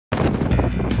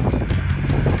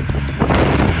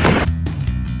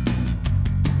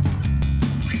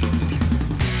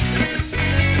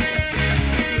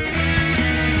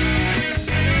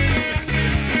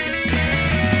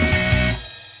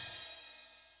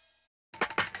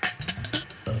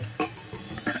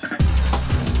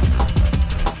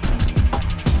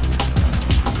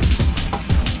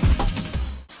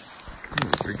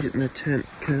getting a tent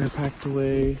kind of packed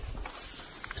away.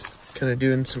 Kind of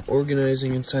doing some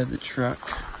organizing inside the truck.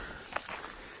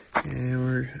 And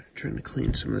we're trying to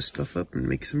clean some of this stuff up and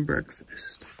make some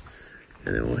breakfast.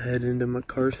 And then we'll head into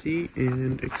McCarthy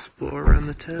and explore around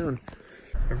the town.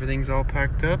 Everything's all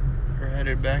packed up. We're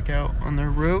headed back out on the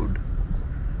road.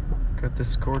 Got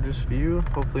this gorgeous view.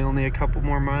 Hopefully only a couple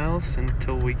more miles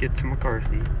until we get to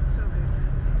McCarthy. So good.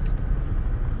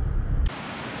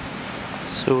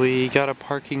 So we got a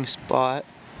parking spot.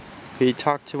 We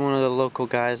talked to one of the local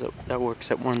guys that works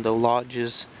at one of the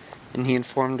lodges, and he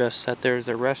informed us that there's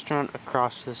a restaurant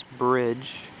across this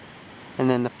bridge, and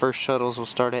then the first shuttles will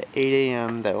start at 8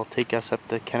 a.m. that will take us up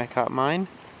to Kennecott mine.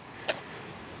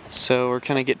 So we're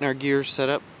kind of getting our gear set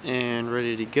up and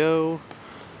ready to go.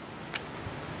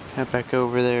 Kind of back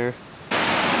over there.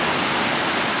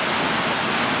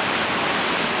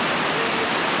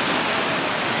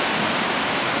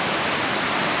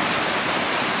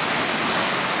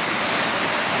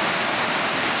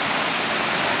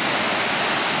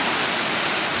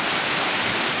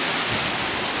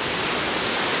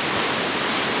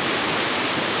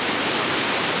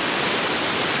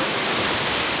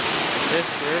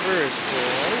 This river is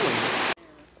flowing.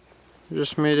 We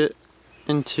just made it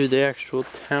into the actual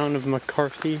town of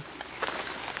McCarthy.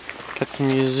 Got the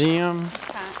museum.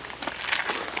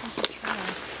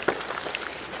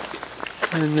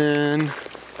 And then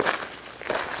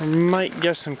I might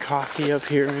get some coffee up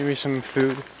here, maybe some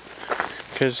food,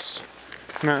 because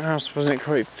Mountain House wasn't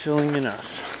quite filling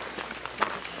enough.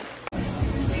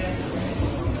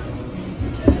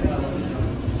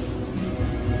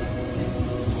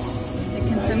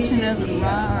 Consumption of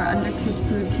raw or undercooked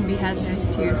food can be hazardous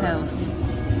to your health.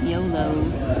 YOLO.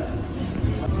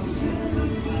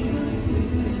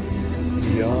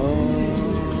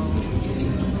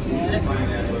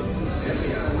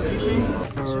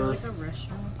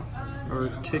 Our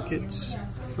tickets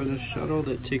for the shuttle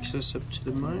that takes us up to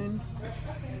the mine.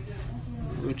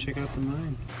 We'll go check out the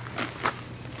mine.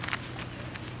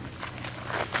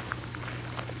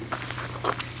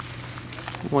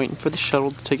 Waiting for the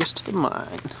shuttle to take us to the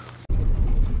mine.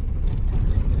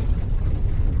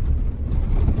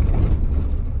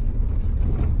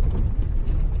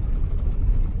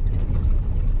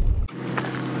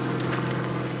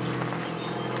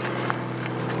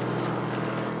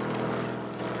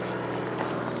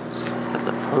 Got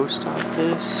the post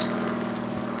office.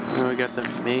 And then we got the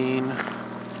main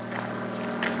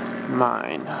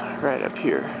mine right up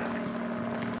here.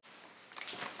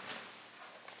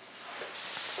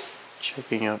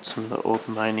 Checking out some of the old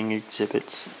mining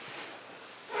exhibits.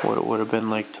 What it would have been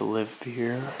like to live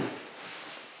here.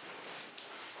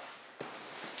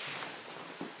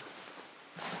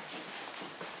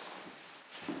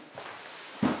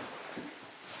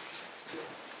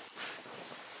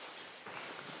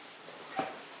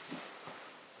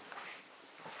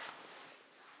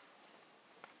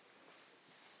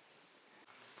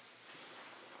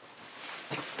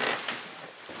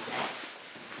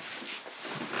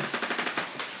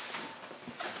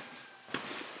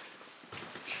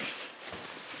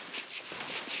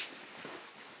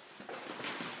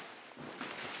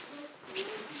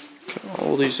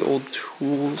 All these old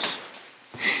tools.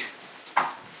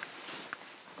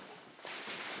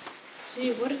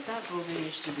 See, what did that building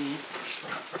used to be?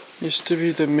 Used to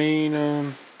be the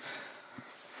main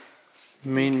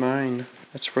mine.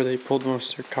 That's where they pulled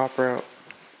most of their copper out.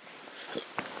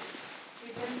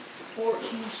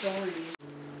 14 stories.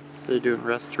 They're doing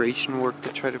restoration work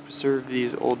to try to preserve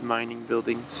these old mining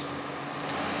buildings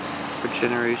for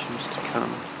generations to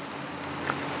come.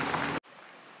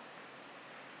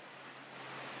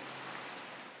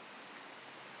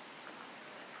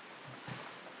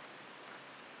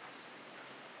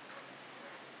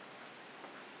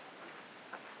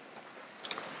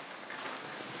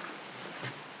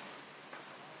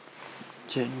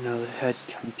 Didn't know they had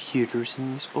computers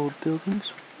in these old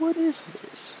buildings. What is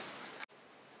this?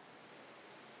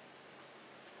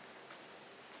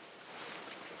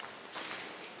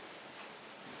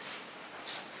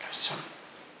 Got some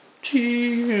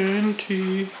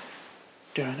TNT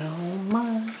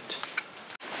dynamite.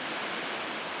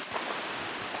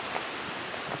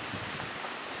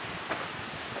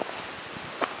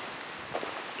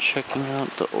 Checking out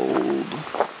the old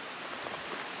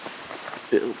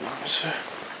buildings.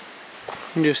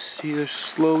 You can just see they're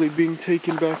slowly being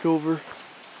taken back over.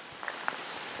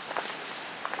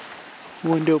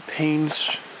 Window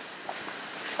panes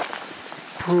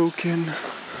broken.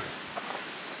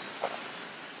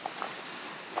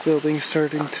 Building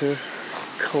starting to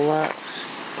collapse.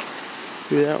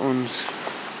 Dude,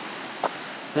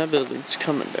 that building's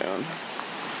coming down.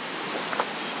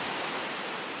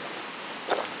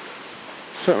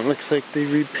 Something looks like they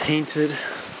repainted.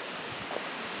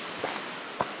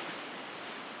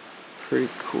 Pretty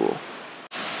cool.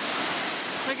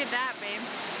 Look at that, babe.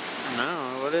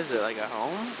 No, what is it, like a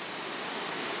home?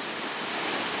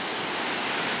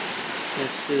 You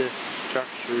see the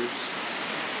structures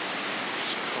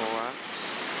just collapsed.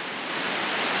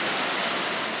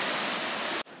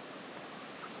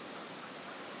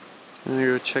 I'm gonna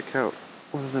go check out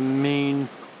one of the main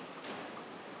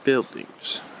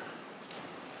buildings.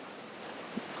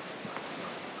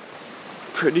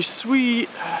 Pretty sweet.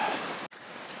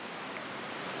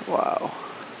 Wow.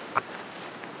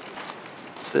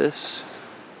 This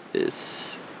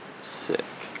is sick.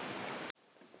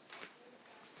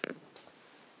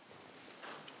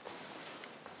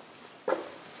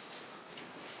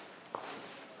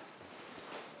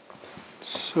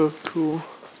 So cool.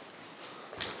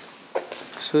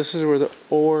 So this is where the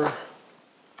ore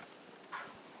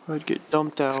would get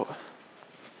dumped out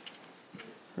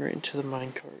right into the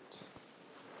mine carts.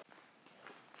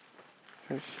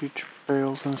 There's huge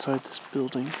barrels inside this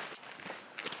building.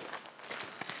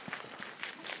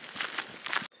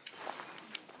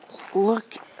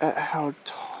 Look at how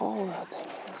tall that thing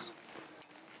is.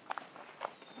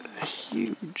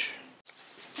 Huge.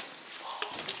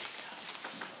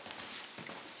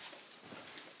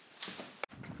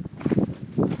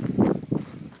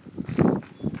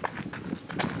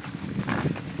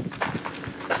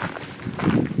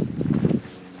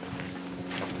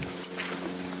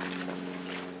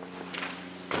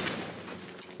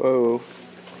 Whoa.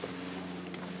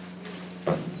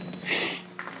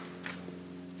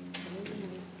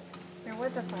 There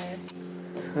was a fire.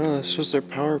 Oh, that's just their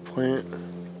power plant.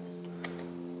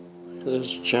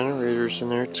 There's generators in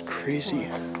there, it's crazy.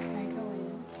 Can I go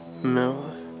in? No.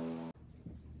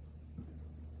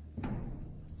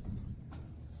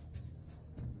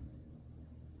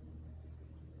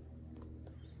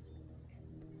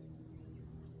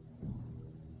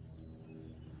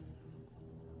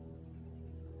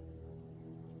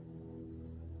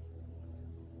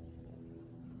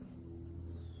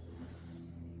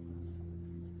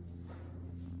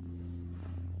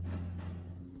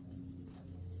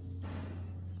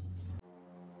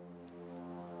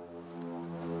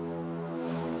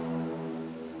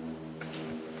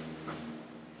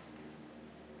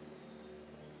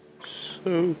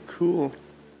 So cool.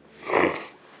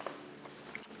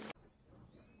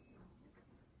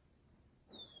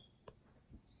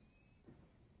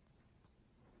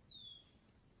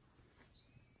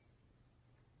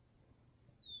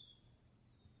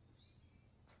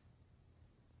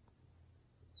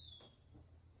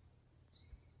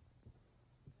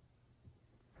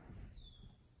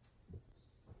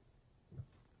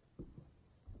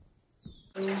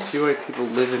 See why people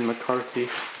live in McCarthy.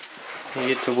 You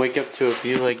get to wake up to a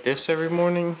view like this every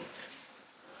morning.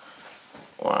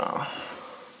 Wow.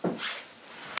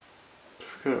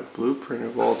 Got a blueprint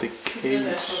of all the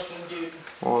caves,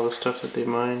 all the stuff that they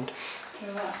mined.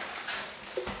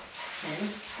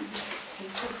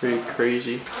 Pretty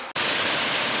crazy.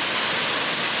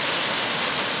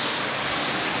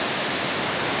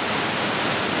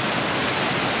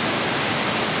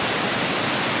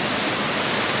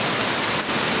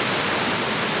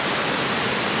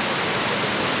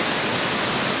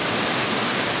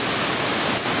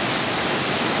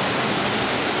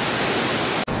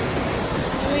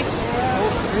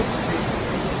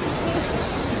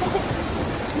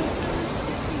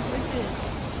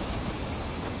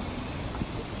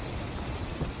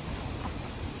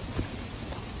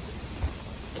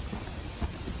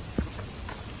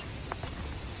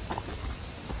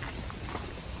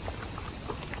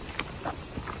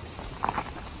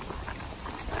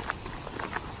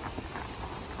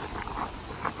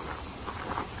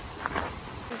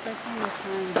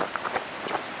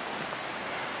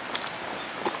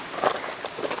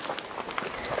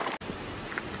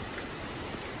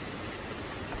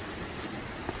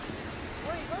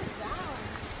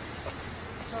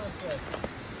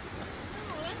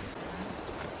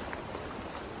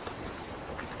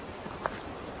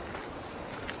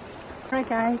 Alright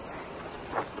guys,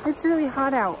 it's really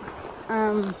hot out.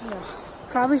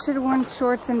 Probably should have worn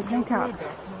shorts and tank top.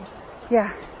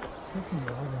 Yeah.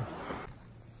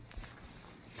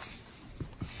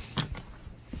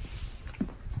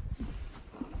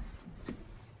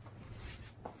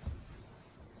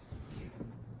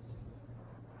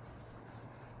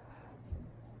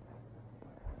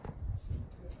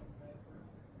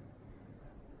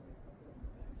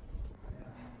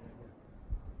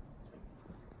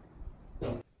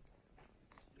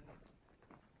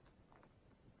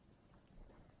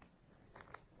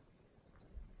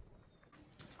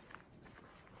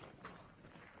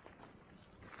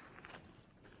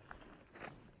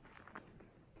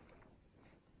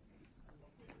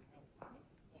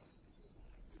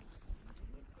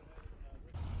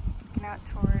 out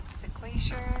towards the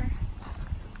glacier.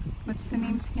 What's the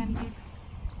names again, babe?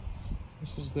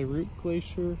 This is the Root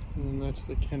Glacier, and then that's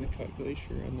the Kennecott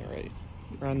Glacier on the right,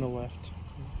 or on the left.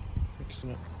 Mixing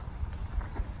it.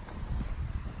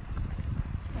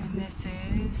 And this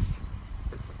is...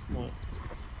 What?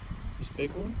 This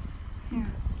big one? Yeah.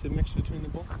 It's a mix between the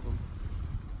both of them.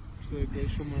 It's the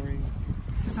glacial moraine.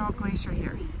 This is all glacier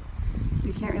here.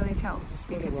 You can't really tell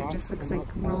because it just looks like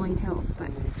rolling hills, but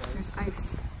there's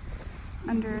ice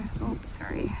under, oh,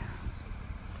 sorry,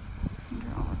 under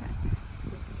all of it.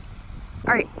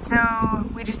 All right, so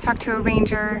we just talked to a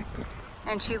ranger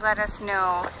and she let us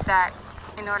know that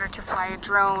in order to fly a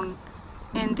drone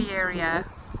in the area,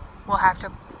 we'll have to,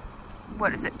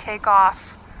 what is it, take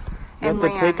off and land. You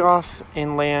have to take off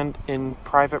and land in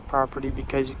private property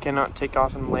because you cannot take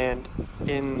off and land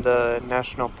in the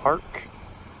national park.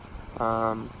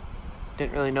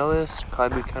 Didn't really know this.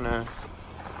 Glad we kind of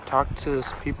talked to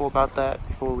people about that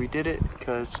before we did it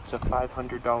because it's a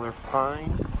 $500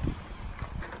 fine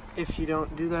if you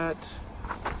don't do that.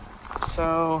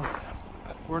 So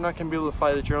we're not going to be able to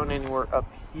fly the drone anywhere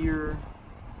up here,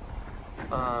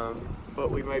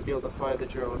 but we might be able to fly the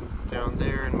drone down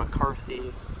there in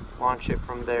McCarthy, launch it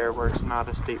from there where it's not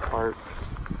a state park,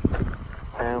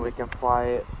 and we can fly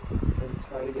it and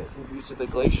try to get some views of the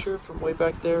glacier from way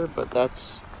back there, but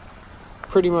that's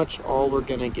pretty much all we're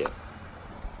gonna get.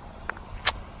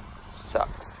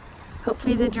 Sucks.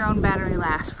 Hopefully the drone battery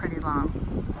lasts pretty long.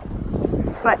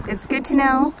 But it's good to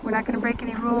know we're not gonna break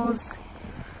any rules.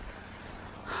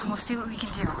 We'll see what we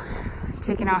can do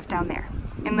taking off down there.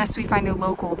 Unless we find a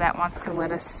local that wants to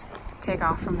let us take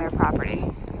off from their property.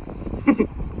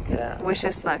 Yeah. Wish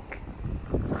us luck.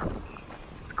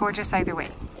 It's gorgeous either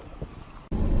way.